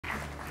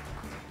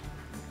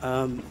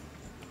Um,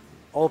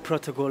 all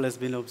protocol has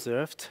been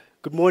observed.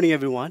 Good morning,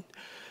 everyone.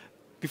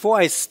 Before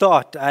I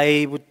start,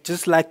 I would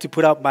just like to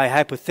put out my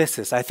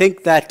hypothesis. I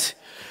think that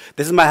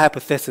this is my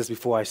hypothesis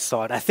before I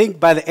start. I think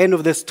by the end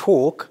of this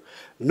talk,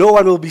 no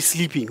one will be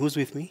sleeping. Who's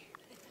with me?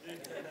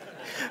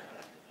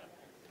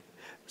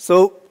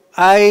 So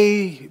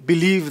I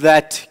believe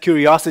that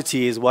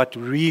curiosity is what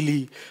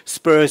really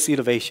spurs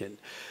innovation.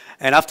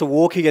 And after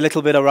walking a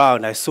little bit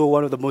around, I saw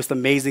one of the most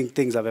amazing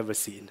things I've ever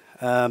seen.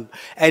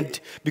 And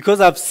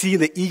because I've seen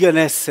the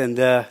eagerness and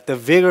the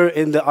vigor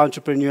in the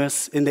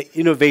entrepreneurs, in the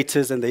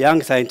innovators and the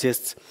young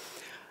scientists,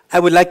 I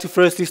would like to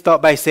firstly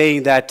start by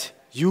saying that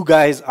you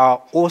guys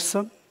are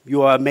awesome,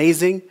 you are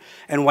amazing,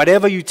 and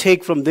whatever you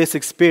take from this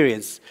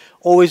experience,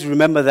 always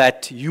remember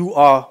that you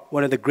are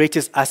one of the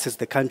greatest assets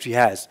the country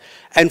has.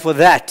 And for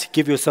that,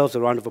 give yourselves a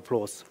round of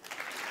applause.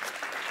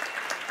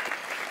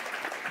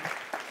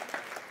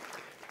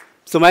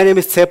 So my name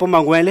is Tshepo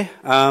Mangoele.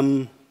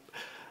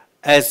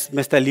 As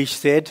Mr. Leach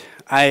said,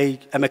 I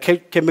am a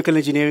chemical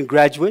engineering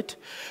graduate.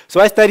 So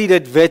I studied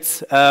at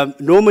Wits.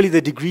 Normally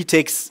the degree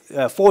takes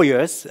 4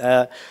 years.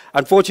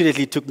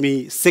 Unfortunately, it took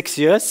me 6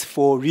 years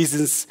for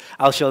reasons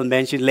I shall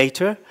mention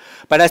later.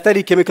 But I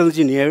studied chemical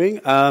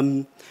engineering,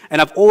 and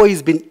I've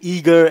always been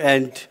eager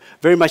and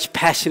very much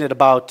passionate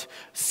about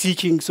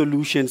seeking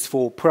solutions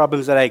for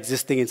problems that are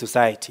existing in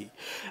society.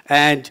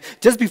 And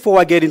just before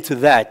I get into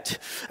that,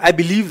 I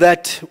believe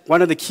that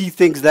one of the key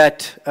things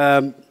that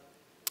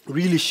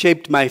really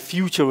shaped my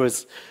future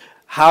was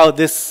how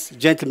this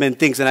gentleman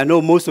thinks. And I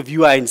know most of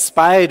you are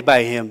inspired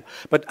by him,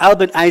 but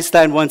Albert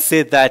Einstein once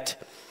said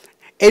that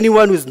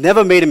anyone who's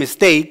never made a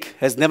mistake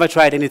has never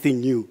tried anything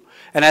new.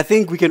 And I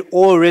think we can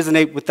all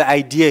resonate with the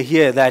idea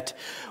here that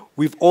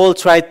we've all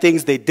tried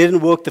things, they didn't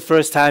work the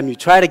first time, you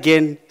tried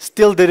again,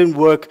 still didn't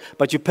work,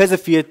 but you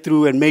persevered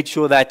through and made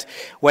sure that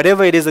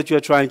whatever it is that you're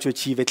trying to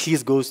achieve at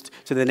least goes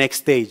to the next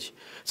stage.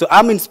 So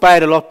I'm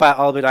inspired a lot by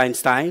Albert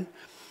Einstein,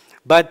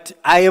 but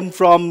I am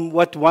from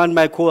what one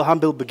might call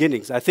humble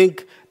beginnings. I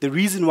think the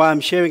reason why I'm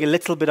sharing a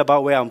little bit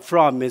about where I'm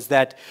from is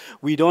that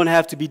we don't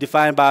have to be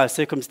defined by our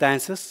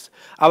circumstances.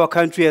 Our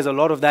country has a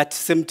lot of that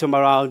symptom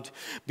around,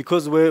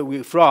 because where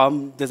we're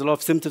from, there's a lot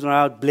of symptoms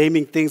around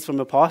blaming things from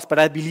the past, but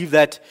I believe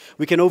that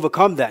we can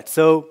overcome that.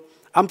 So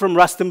I'm from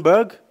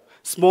Rustenburg,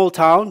 small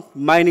town,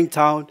 mining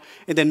town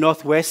in the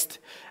northwest,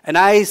 and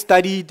I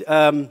studied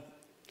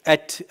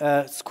at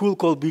a school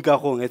called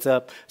Bigahong. It's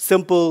a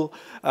simple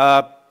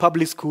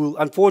public school.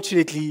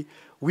 Unfortunately,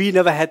 we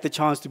never had the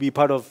chance to be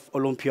part of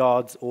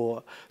Olympiads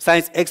or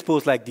science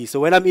expos like these.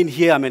 So when I'm in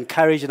here, I'm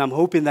encouraged, and I'm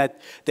hoping that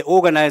the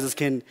organizers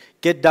can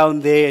get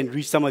down there and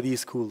reach some of these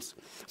schools.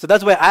 So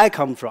that's where I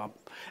come from.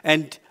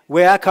 And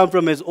where I come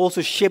from has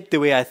also shaped the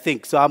way I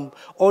think. So I'm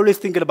always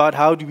thinking about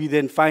how do we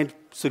then find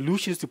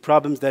solutions to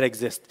problems that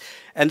exist.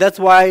 And that's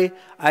why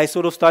I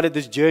sort of started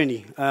this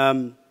journey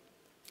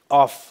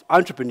of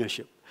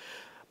entrepreneurship.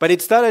 But it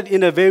started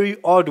in a very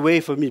odd way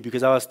for me,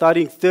 because I was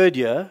starting third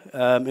year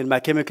in my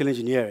chemical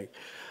engineering.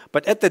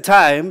 But at the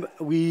time,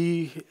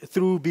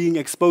 through being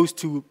exposed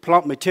to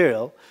plant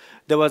material,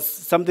 there was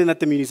something that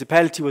the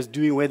municipality was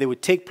doing where they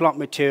would take plant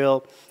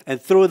material and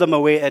throw them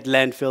away at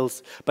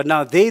landfills. But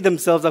now they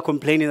themselves are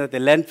complaining that the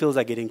landfills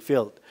are getting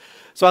filled.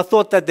 So I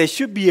thought that there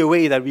should be a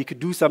way that we could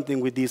do something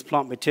with these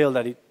plant material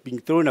that is being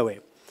thrown away.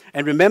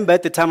 And remember,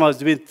 at the time I was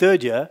doing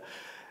third year,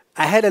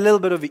 I had a little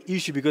bit of an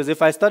issue, because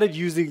if I started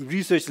using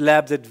research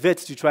labs at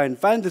Wits to try and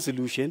find the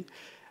solution,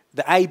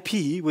 the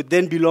IP would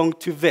then belong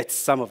to Wits,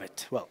 some of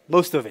it, well,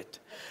 most of it.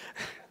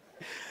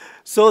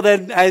 So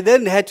then I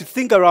had to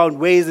think around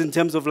ways in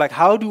terms of like,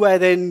 how do I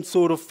then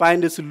sort of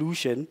find a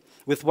solution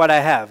with what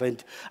I have?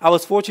 And I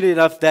was fortunate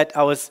enough that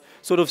I was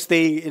sort of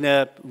staying in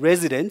a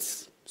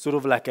residence, sort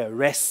of like a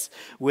res,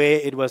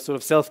 where it was sort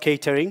of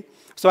self-catering.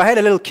 So I had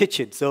a little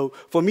kitchen. So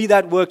for me,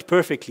 that worked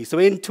perfectly. So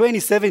in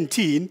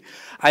 2017,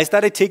 I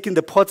started taking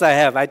the pots I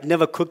have. I'd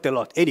never cooked a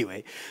lot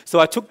anyway. So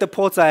I took the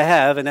pots I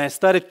have and I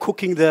started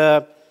cooking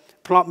the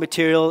plant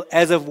material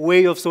as a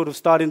way of sort of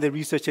starting the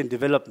research and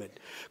development.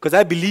 Because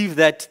I believe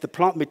that the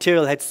plant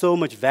material had so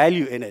much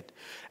value in it.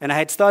 And I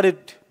had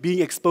started being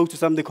exposed to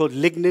something called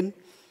lignin.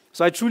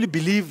 So I truly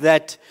believe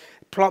that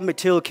plant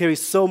material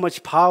carries so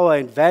much power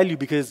and value,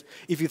 because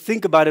if you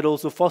think about it,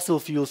 also fossil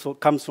fuels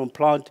comes from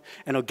plant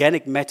and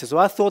organic matter. So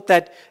I thought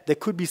that there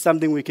could be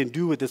something we can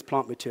do with this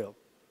plant material.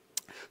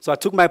 So I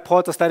took my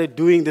pots, I started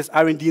doing this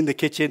R&D in the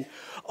kitchen.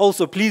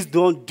 Also, please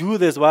don't do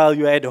this while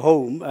you're at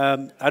home.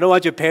 I don't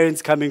want your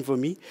parents coming for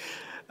me.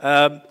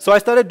 So I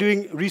started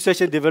doing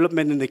research and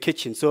development in the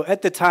kitchen. So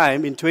at the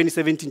time, in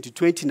 2017 to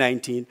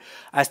 2019,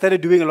 I started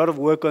doing a lot of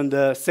work on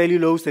the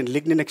cellulose and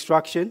lignin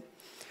extraction.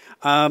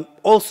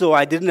 Also,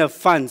 I didn't have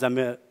funds. I'm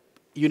a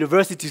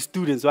university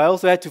student, so I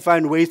also had to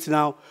find ways to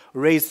now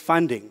raise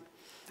funding.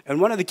 And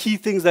one of the key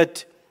things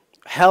that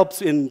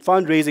helps in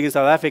fundraising in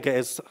South Africa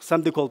is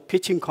something called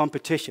pitching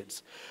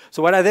competitions.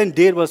 So what I then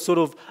did was sort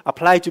of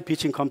apply to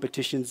pitching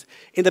competitions.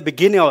 In the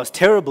beginning, I was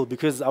terrible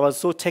because I was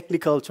so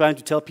technical, trying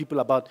to tell people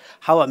about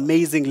how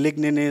amazing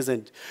lignin is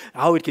and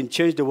how it can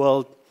change the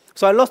world.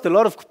 So I lost a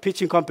lot of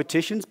pitching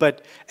competitions,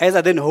 but as I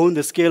then honed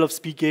the skill of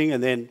speaking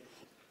and then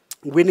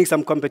winning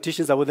some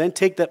competitions, I would then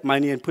take that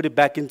money and put it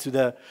back into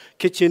the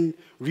kitchen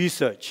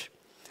research.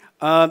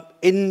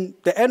 In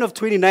the end of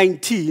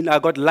 2019, I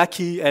got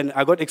lucky and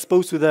I got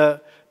exposed to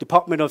the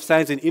Department of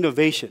Science and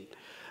Innovation.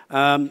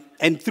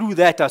 And through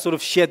that, I sort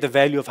of shared the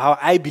value of how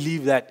I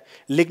believe that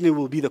lignin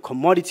will be the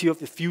commodity of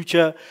the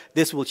future.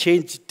 This will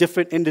change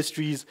different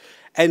industries.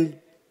 And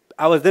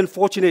I was then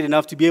fortunate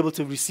enough to be able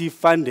to receive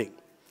funding.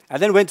 I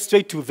then went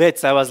straight to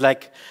Wits. I was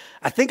like,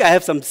 I think I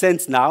have some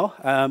sense now,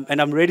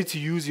 and I'm ready to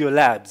use your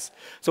labs.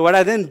 So what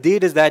I then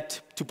did is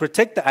that to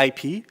protect the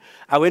IP,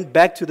 I went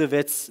back to the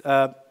Wits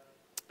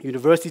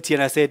university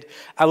and I said,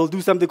 I will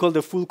do something called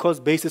the full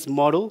cost basis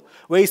model,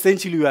 where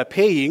essentially you are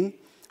paying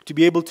to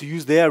be able to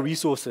use their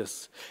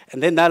resources.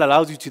 And then that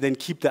allows you to then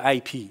keep the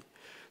IP.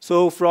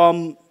 So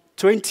from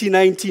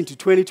 2019 to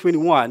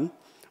 2021,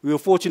 we were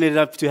fortunate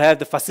enough to have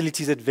the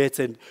facilities at Wits,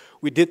 and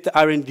we did the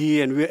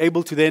R&D, and we were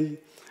able to then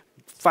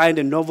find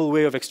a novel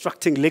way of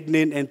extracting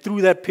lignin. And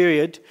through that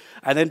period,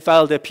 I then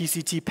filed a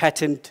PCT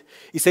patent,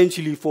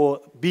 essentially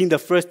for being the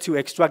first to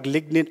extract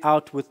lignin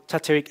out with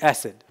tartaric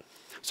acid.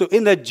 So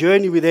in that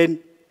journey, we then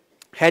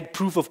had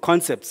proof of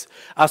concepts.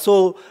 I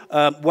saw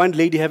one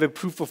lady have a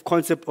proof of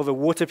concept of a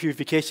water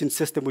purification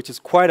system, which is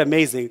quite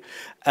amazing.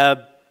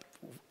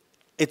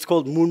 It's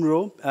called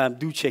Munro.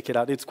 Do check it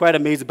out. It's quite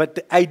amazing. But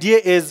the idea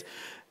is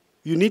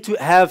you need to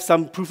have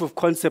some proof of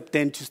concept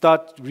then to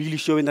start really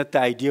showing that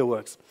the idea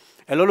works.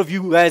 A lot of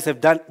you guys have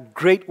done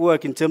great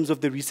work in terms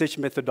of the research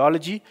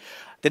methodology.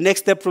 The next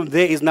step from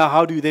there is now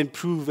how do you then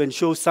prove and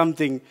show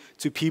something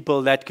to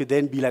people that could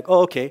then be like,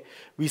 oh, okay,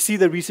 we see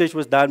the research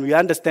was done, we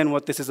understand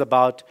what this is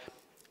about,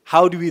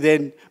 how do we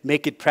then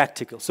make it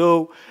practical?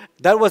 So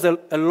that was a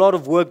lot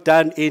of work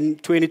done in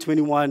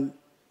 2021,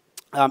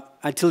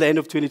 until the end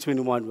of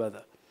 2021,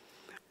 rather.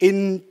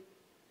 In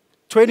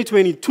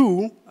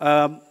 2022,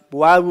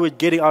 while we were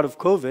getting out of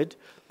COVID,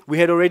 we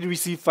had already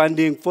received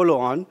funding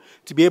follow-on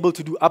to be able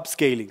to do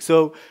upscaling.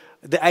 So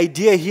the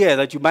idea here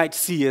that you might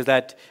see is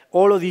that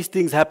all of these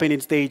things happen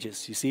in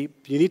stages, you see.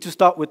 You need to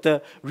start with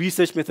the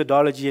research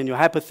methodology and your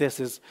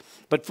hypothesis,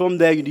 but from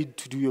there you need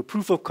to do your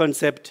proof of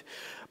concept.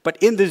 But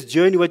in this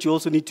journey, what you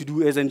also need to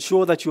do is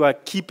ensure that you are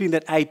keeping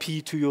that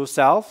IP to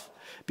yourself,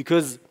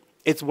 because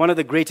it's one of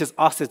the greatest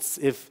assets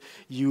if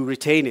you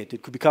retain it.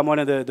 It could become one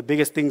of the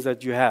biggest things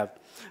that you have.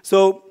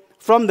 So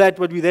from that,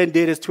 what we then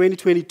did is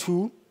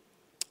 2022,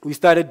 we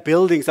started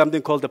building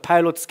something called the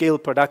pilot scale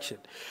production.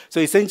 So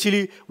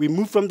essentially, we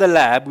moved from the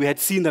lab. We had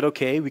seen that,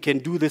 okay, we can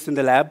do this in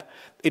the lab.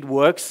 It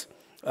works.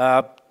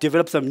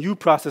 Developed some new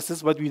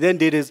processes. What we then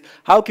did is,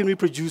 how can we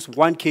produce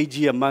 1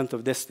 kg a month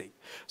of this thing?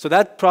 So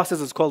that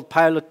process is called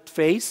pilot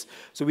phase.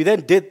 So we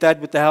then did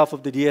that with the help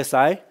of the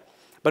DSI.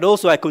 But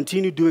also, I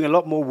continued doing a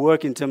lot more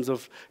work in terms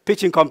of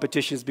pitching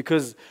competitions,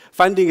 because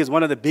funding is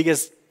one of the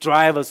biggest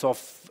drivers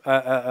of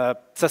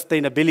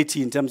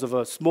sustainability in terms of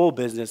a small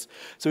business.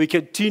 So we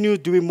continue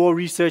doing more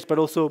research, but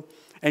also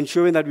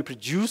ensuring that we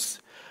produce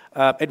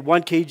at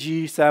 1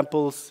 kg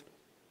samples.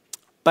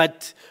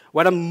 But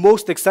what I'm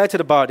most excited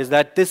about is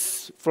that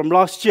from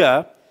last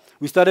year,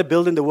 we started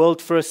building the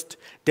world's first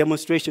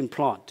demonstration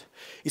plant.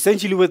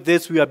 Essentially with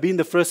this, we are being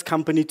the first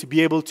company to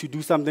be able to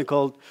do something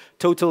called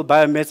total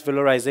biomass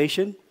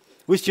valorization,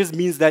 which just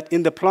means that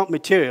in the plant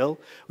material,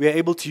 we are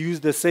able to use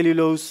the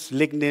cellulose,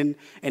 lignin,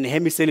 and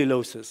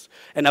hemicelluloses.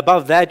 And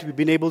above that, we've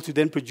been able to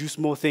then produce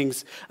more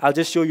things. I'll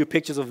just show you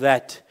pictures of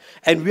that.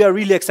 And we are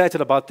really excited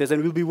about this,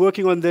 and we'll be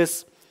working on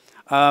this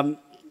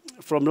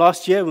from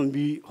last year, and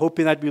we're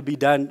hoping that we'll be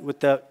done with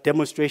the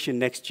demonstration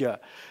next year.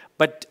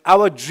 But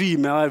our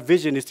dream, our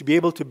vision is to be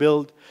able to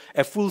build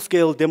a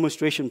full-scale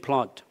demonstration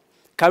plant.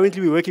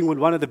 Currently, we're working with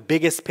one of the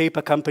biggest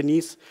paper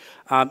companies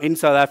in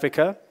South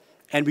Africa,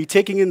 and we're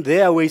taking in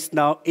their waste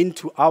now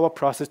into our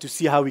process to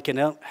see how we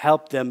can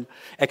help them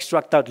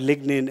extract out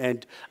lignin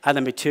and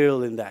other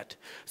material in that.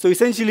 So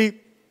essentially,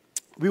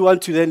 we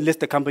want to then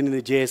list the company in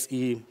the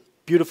JSE,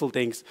 beautiful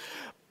things.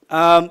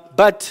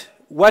 But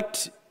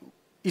what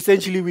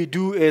essentially we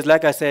do is,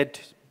 like I said,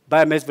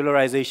 biomass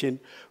valorization.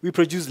 We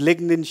produce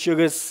lignin,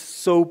 sugars,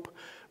 soap.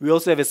 We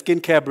also have a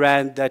skincare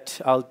brand that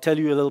I'll tell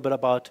you a little bit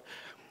about.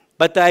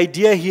 But the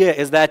idea here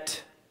is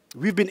that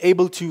we've been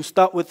able to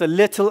start with a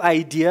little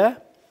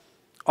idea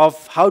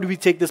of how do we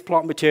take this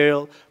plant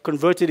material,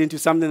 convert it into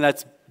something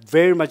that's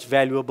very much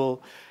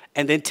valuable,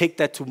 and then take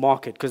that to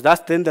market, because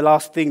that's then the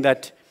last thing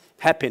that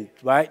happened,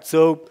 right?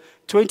 So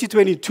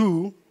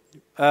 2022,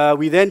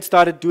 we then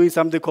started doing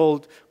something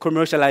called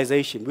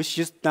commercialization, which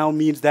just now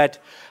means that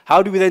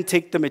how do we then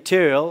take the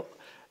material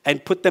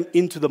and put them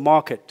into the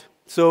market?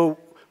 So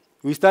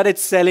we started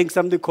selling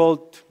something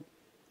called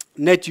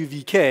Net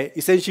UVK.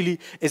 Essentially,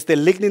 it's the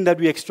lignin that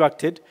we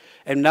extracted,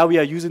 and now we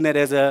are using that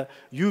as a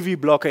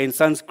UV blocker in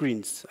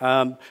sunscreens.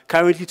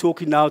 Currently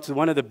talking now to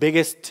one of the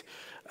biggest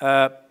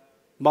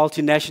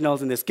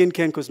multinationals in the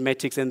skincare and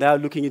cosmetics, and they're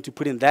looking into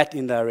putting that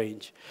in their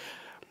range.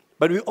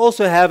 But we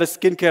also have a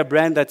skincare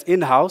brand that's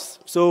in-house.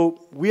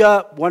 So we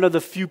are one of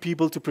the few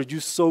people to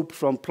produce soap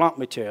from plant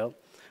material.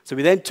 So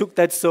we then took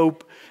that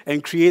soap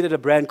and created a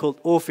brand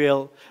called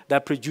Orpheal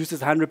that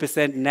produces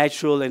 100%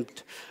 natural and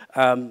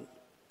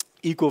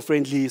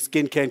eco-friendly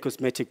skincare and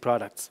cosmetic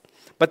products.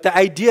 But the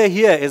idea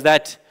here is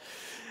that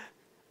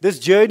this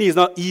journey is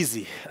not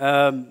easy.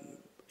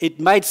 It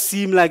might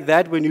seem like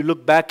that when you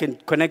look back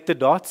and connect the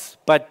dots,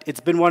 but it's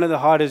been one of the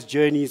hardest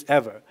journeys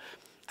ever.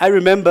 I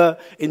remember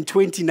in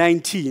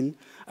 2019,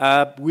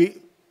 I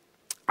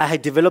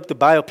had developed a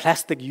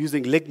bioplastic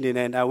using lignin,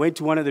 and I went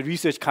to one of the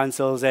research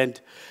councils, and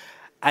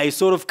I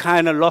sort of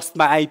kind of lost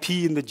my IP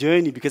in the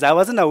journey because I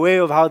wasn't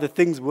aware of how the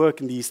things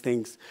work in these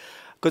things.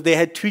 Because they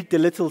had tweaked a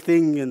little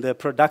thing in the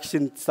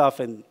production stuff,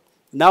 and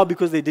now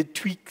because they did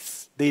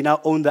tweaks, they now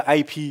own the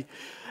IP.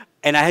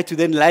 And I had to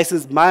then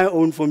license my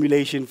own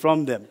formulation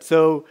from them.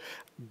 So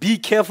be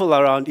careful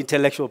around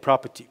intellectual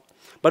property.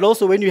 But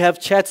also when you have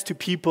chats to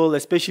people,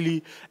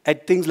 especially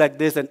at things like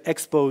this and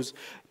expos,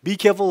 be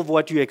careful of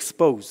what you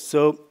expose.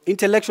 So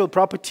intellectual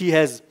property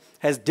has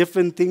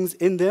different things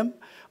in them.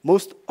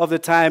 Most of the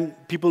time,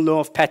 people know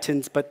of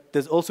patents, but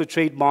there's also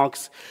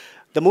trademarks.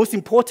 The most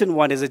important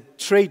one is a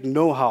trade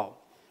know-how.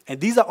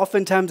 And these are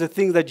oftentimes the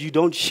things that you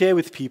don't share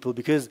with people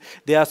because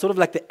they are sort of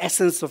like the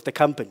essence of the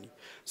company.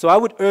 So I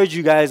would urge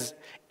you guys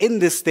in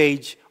this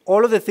stage,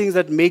 all of the things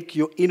that make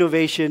your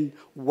innovation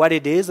what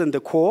it is and the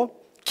core,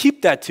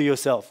 keep that to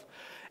yourself.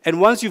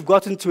 And once you've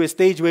gotten to a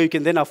stage where you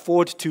can then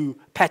afford to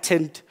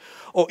patent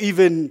or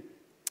even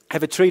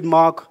have a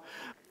trademark,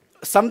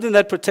 something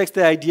that protects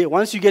the idea,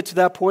 once you get to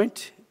that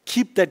point,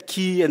 keep that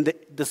key and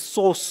the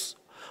source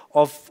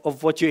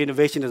of what your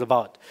innovation is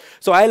about.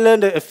 So I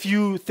learned a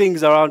few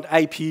things around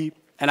IP,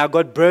 and I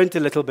got burnt a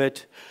little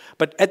bit.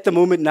 But at the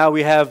moment now,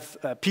 we have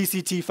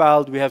PCT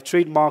filed, we have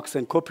trademarks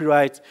and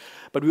copyrights,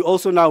 but we're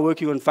also now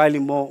working on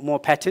filing more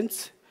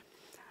patents.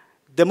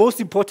 The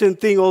most important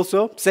thing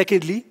also,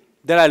 secondly,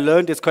 that I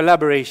learned is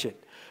collaboration.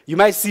 You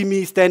might see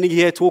me standing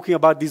here talking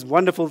about these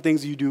wonderful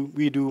things we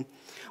do,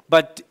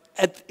 but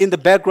in the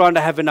background,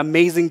 I have an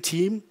amazing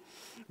team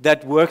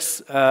that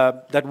works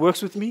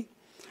with me.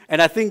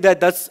 And I think that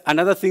that's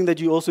another thing that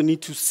you also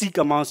need to seek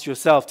amongst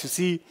yourself to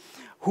see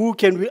who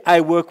can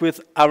I work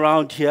with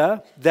around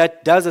here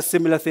that does a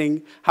similar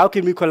thing? How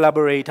can we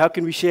collaborate? How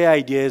can we share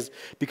ideas?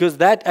 Because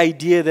that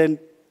idea then,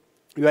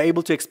 you are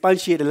able to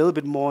expatiate a little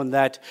bit more on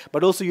that,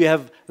 but also you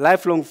have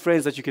lifelong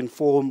friends that you can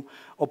form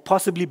or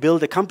possibly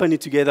build a company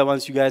together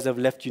once you guys have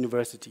left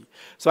university.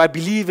 So I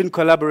believe in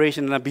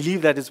collaboration, and I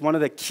believe that it's one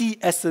of the key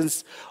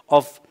essence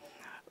of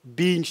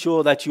being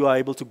sure that you are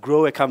able to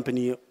grow a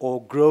company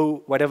or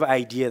grow whatever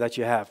idea that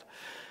you have.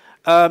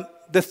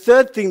 The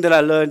third thing that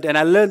I learned, and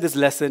I learned this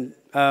lesson,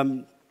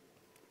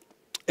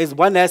 is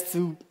one has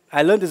to,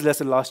 I learned this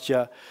lesson last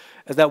year,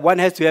 is that one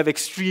has to have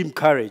extreme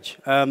courage.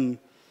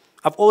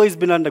 I've always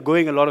been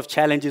undergoing a lot of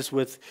challenges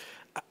with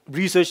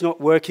research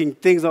not working,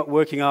 things not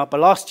working out.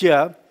 But last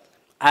year,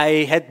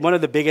 I had one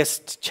of the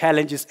biggest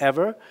challenges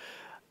ever.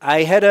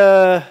 I had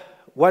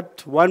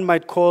what one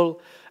might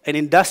call an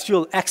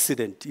industrial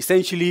accident.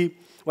 Essentially,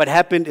 what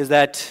happened is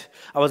that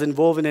I was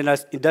involved in an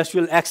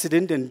industrial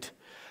accident, and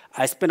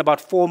I spent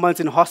about 4 months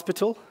in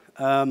hospital.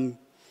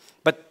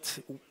 But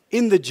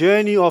in the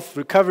journey of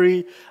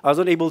recovery, I was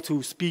not able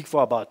to speak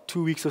for about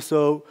 2 weeks or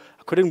so.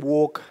 I couldn't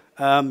walk.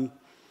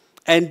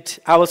 And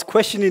I was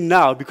questioning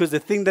now, because the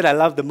thing that I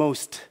loved the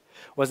most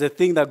was the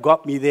thing that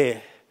got me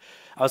there.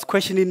 I was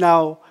questioning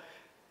now,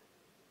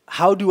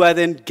 how do I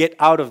then get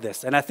out of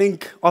this? And I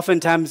think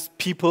oftentimes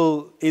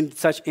people in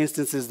such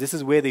instances, this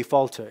is where they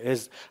falter,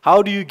 is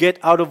how do you get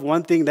out of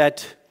one thing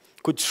that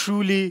could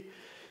truly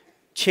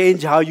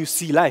change how you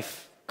see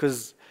life?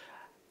 Because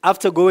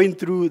after going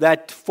through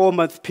that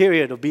 4-month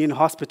period of being in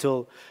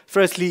hospital,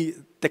 firstly,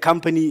 the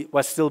company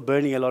was still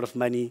burning a lot of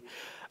money.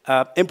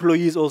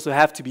 Employees also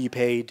have to be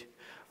paid.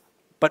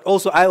 But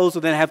also, I also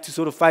then have to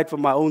sort of fight for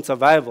my own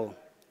survival.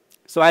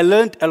 So I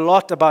learned a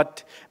lot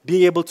about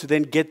being able to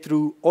then get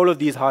through all of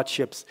these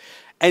hardships.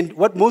 And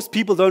what most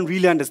people don't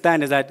really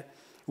understand is that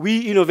we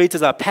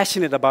innovators are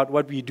passionate about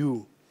what we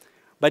do.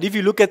 But if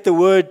you look at the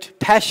word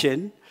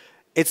passion,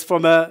 it's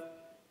from a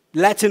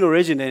Latin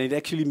origin, and it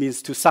actually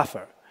means to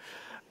suffer.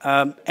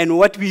 And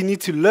what we need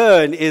to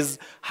learn is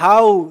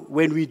how,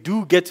 when we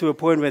do get to a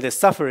point where there's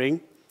suffering,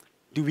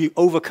 do we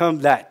overcome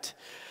that?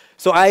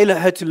 So I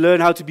had to learn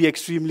how to be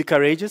extremely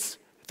courageous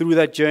through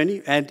that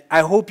journey, and I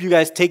hope you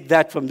guys take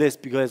that from this,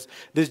 because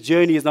this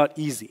journey is not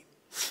easy.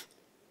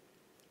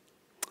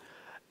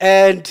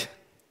 And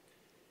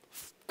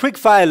quick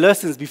fire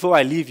lessons before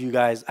I leave you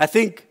guys. I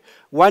think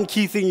one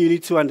key thing you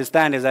need to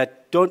understand is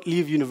that don't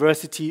leave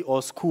university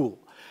or school.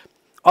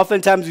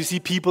 Oftentimes we see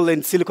people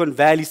in Silicon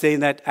Valley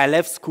saying that I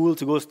left school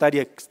to go start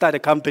a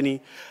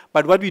company,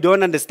 but what we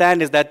don't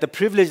understand is that the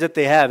privilege that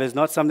they have is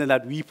not something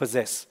that we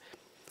possess.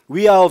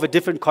 We are of a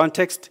different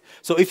context,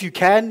 so if you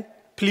can,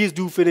 please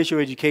do finish your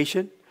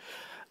education,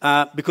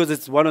 because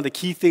it's one of the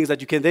key things that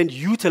you can then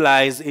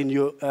utilize in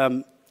your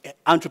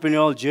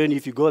entrepreneurial journey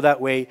if you go that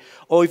way,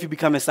 or if you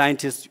become a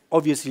scientist,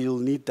 obviously you'll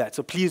need that.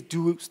 So please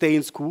do stay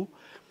in school.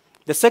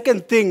 The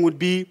second thing would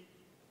be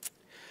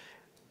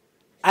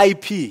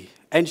IP.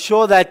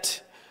 Ensure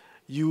that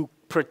you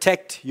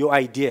protect your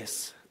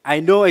ideas. I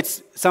know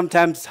it's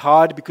sometimes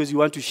hard because you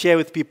want to share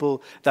with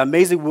people the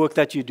amazing work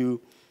that you do.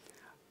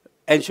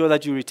 Ensure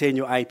that you retain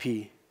your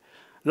IP.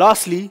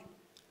 Lastly,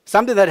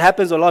 something that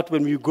happens a lot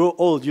when you grow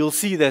old, you'll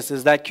see this,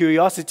 is that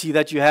curiosity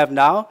that you have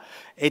now,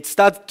 it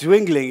starts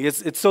dwindling.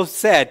 It's so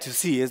sad to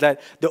see, is that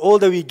the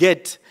older we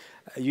get,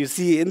 you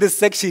see in this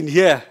section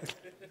here,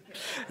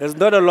 there's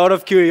not a lot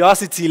of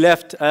curiosity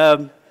left.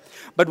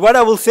 But what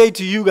I will say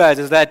to you guys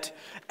is that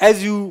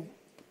as you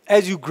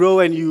grow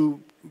and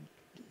you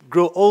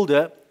grow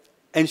older,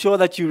 ensure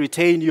that you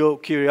retain your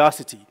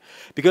curiosity.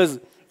 Because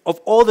of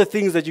all the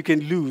things that you can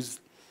lose,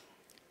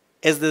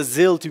 is the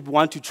zeal to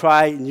want to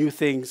try new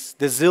things,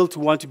 the zeal to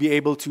want to be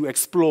able to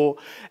explore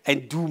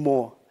and do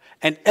more.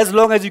 And as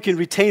long as you can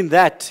retain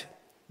that,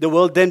 the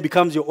world then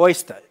becomes your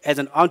oyster. As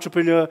an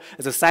entrepreneur,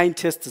 as a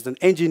scientist, as an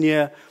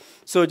engineer.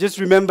 So just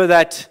remember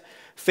that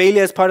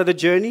failure is part of the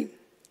journey.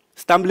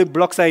 Stumbling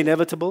blocks are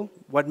inevitable.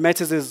 What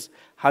matters is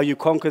how you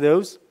conquer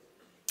those.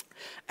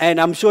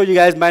 And I'm sure you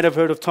guys might have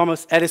heard of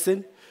Thomas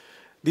Edison.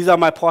 These are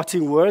my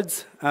parting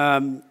words.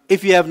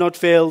 If you have not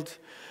failed,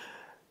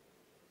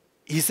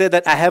 he said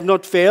that I have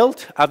not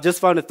failed. I've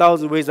just found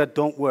 1,000 ways that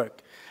don't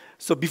work.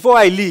 So before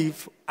I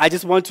leave, I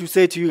just want to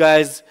say to you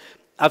guys,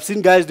 I've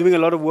seen guys doing a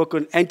lot of work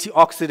on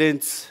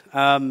antioxidants,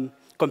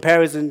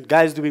 comparison,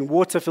 guys doing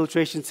water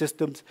filtration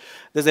systems.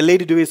 There's a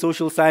lady doing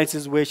social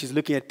sciences where she's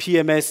looking at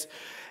PMS.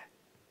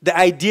 The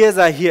ideas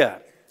are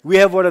here. We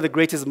have one of the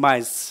greatest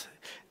minds.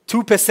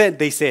 2%,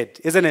 they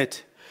said, isn't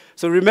it?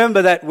 So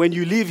remember that when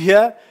you leave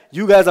here,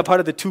 you guys are part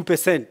of the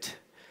 2%.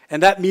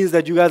 And that means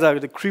that you guys are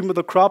the cream of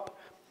the crop,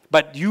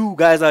 but you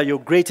guys are your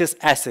greatest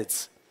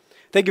assets.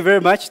 Thank you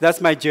very much.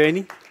 That's my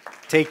journey.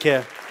 Take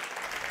care.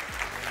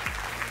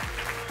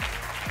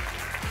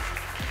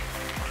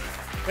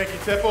 Thank you,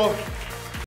 Tshepo.